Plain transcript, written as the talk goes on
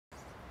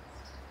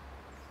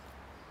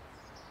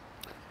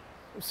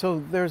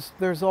So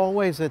there's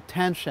always a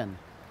tension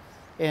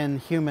in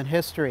human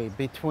history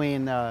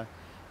between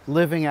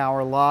living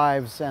our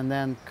lives and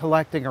then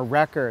collecting a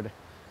record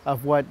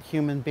of what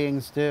human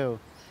beings do.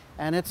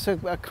 And it's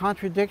a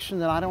contradiction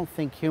that I don't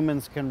think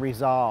humans can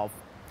resolve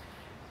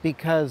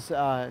because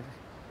at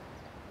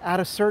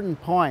a certain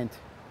point,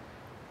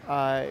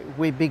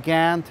 we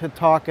began to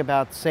talk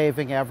about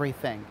saving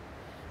everything.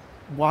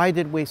 Why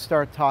did we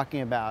start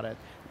talking about it?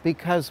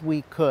 Because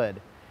we could.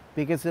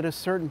 Because at a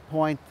certain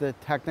point, the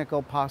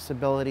technical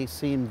possibility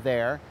seemed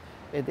there.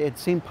 It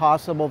seemed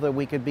possible that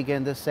we could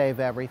begin to save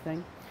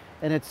everything.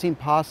 And it seemed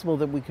possible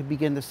that we could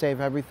begin to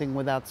save everything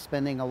without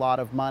spending a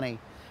lot of money.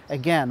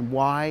 Again,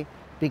 why?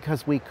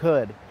 Because we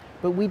could.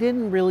 But we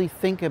didn't really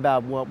think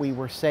about what we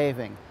were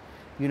saving.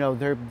 You know,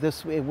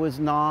 it was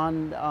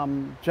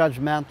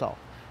non-judgmental.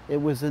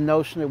 It was the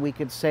notion that we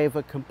could save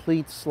a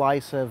complete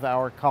slice of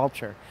our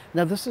culture.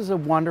 Now, this is a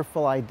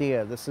wonderful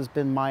idea. This has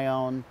been my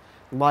own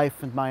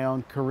life and my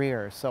own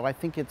career, so I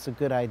think it's a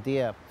good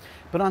idea.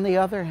 But on the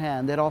other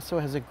hand, it also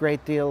has a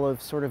great deal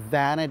of sort of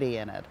vanity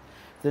in it.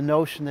 The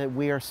notion that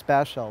we are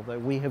special,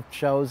 that we have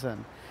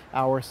chosen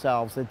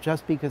ourselves, that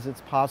just because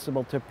it's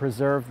possible to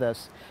preserve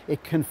this,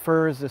 it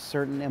confers a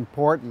certain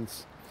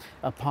importance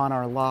upon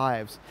our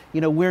lives.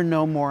 You know, we're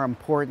no more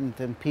important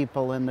than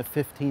people in the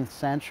 15th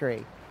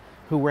century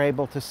who were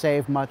able to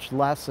save much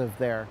less of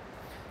the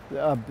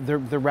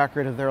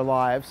record of their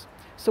lives.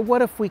 So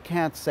what if we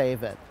can't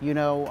save it? You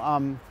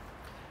know,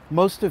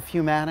 most of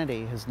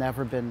humanity has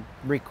never been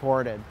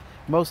recorded.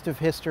 Most of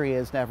history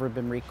has never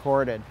been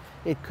recorded.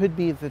 It could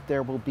be that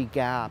there will be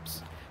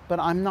gaps, but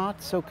I'm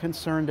not so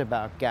concerned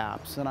about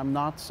gaps, and I'm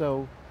not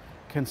so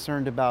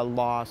concerned about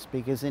loss,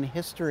 because in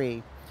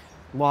history,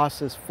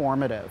 loss is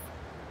formative.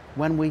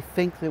 When we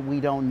think that we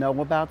don't know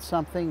about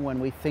something,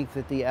 when we think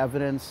that the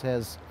evidence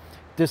has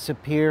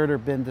disappeared or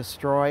been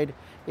destroyed,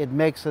 it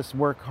makes us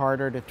work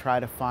harder to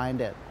try to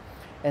find it.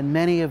 And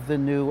many of the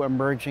new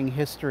emerging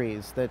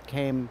histories that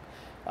came,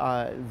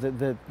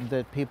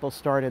 that people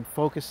started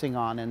focusing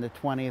on in the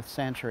 20th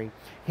century,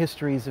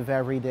 histories of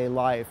everyday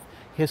life,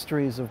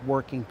 histories of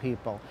working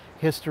people,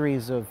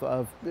 histories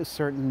of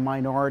certain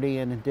minority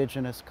and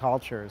indigenous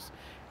cultures.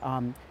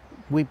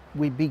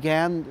 We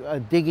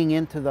began digging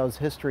into those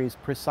histories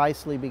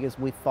precisely because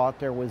we thought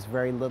there was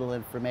very little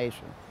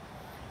information.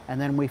 And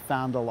then we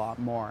found a lot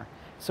more.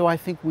 So I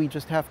think we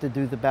just have to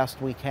do the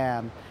best we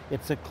can.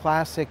 It's a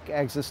classic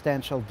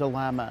existential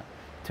dilemma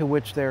to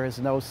which there is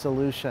no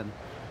solution.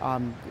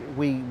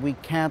 We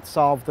can't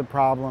solve the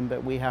problem,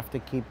 but we have to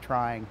keep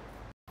trying.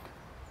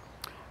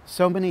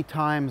 So many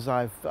times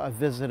I've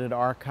visited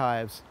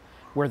archives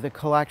where the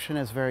collection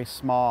is very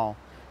small,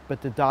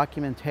 but the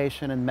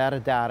documentation and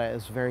metadata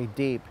is very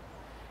deep.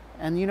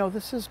 And you know,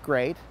 this is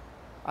great.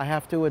 I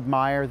have to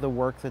admire the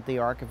work that the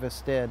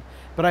archivists did,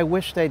 but I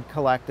wish they'd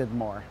collected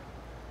more.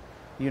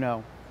 You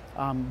know,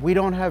 we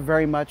don't have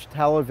very much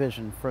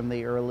television from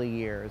the early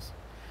years.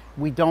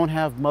 We don't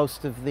have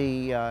most of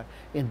the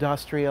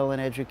industrial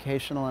and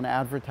educational and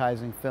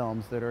advertising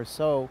films that are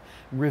so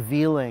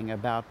revealing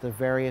about the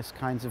various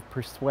kinds of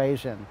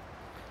persuasion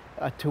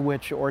to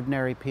which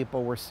ordinary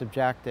people were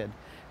subjected.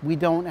 We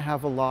don't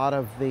have a lot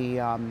of the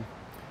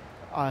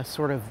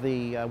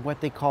what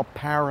they call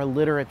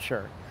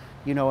para-literature,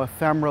 you know,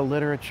 ephemeral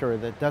literature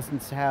that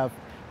doesn't have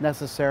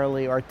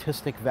necessarily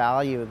artistic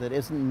value, that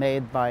isn't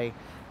made by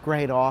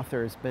great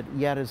authors, but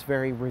yet is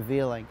very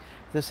revealing.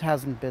 This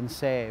hasn't been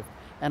saved.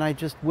 And I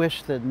just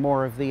wish that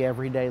more of the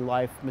everyday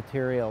life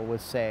material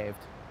was saved.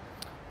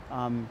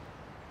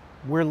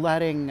 We're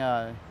letting,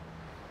 there's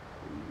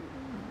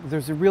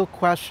a real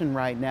question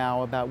right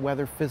now about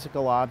whether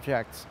physical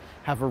objects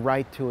have a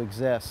right to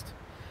exist.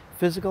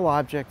 Physical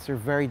objects are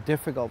very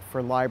difficult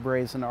for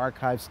libraries and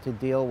archives to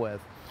deal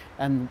with.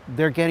 And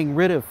they're getting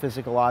rid of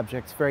physical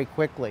objects very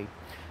quickly.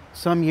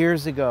 Some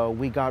years ago,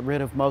 we got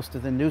rid of most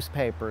of the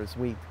newspapers.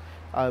 We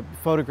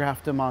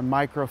photographed them on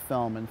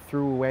microfilm and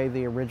threw away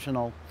the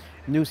original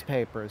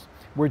newspapers.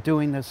 We're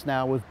doing this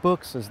now with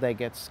books as they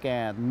get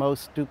scanned.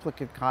 Most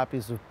duplicate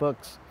copies of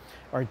books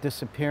are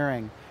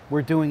disappearing.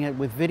 We're doing it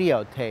with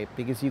videotape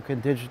because you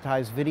can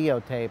digitize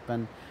videotape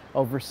and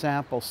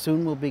oversample.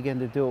 Soon we'll begin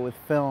to do it with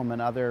film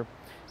and other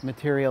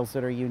materials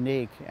that are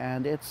unique,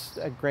 and it's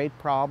a great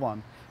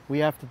problem. We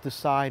have to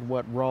decide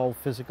what role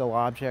physical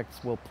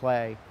objects will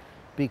play,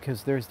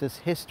 because there's this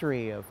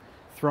history of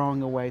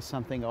throwing away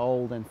something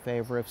old in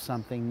favor of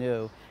something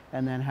new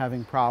and then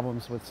having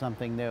problems with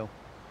something new.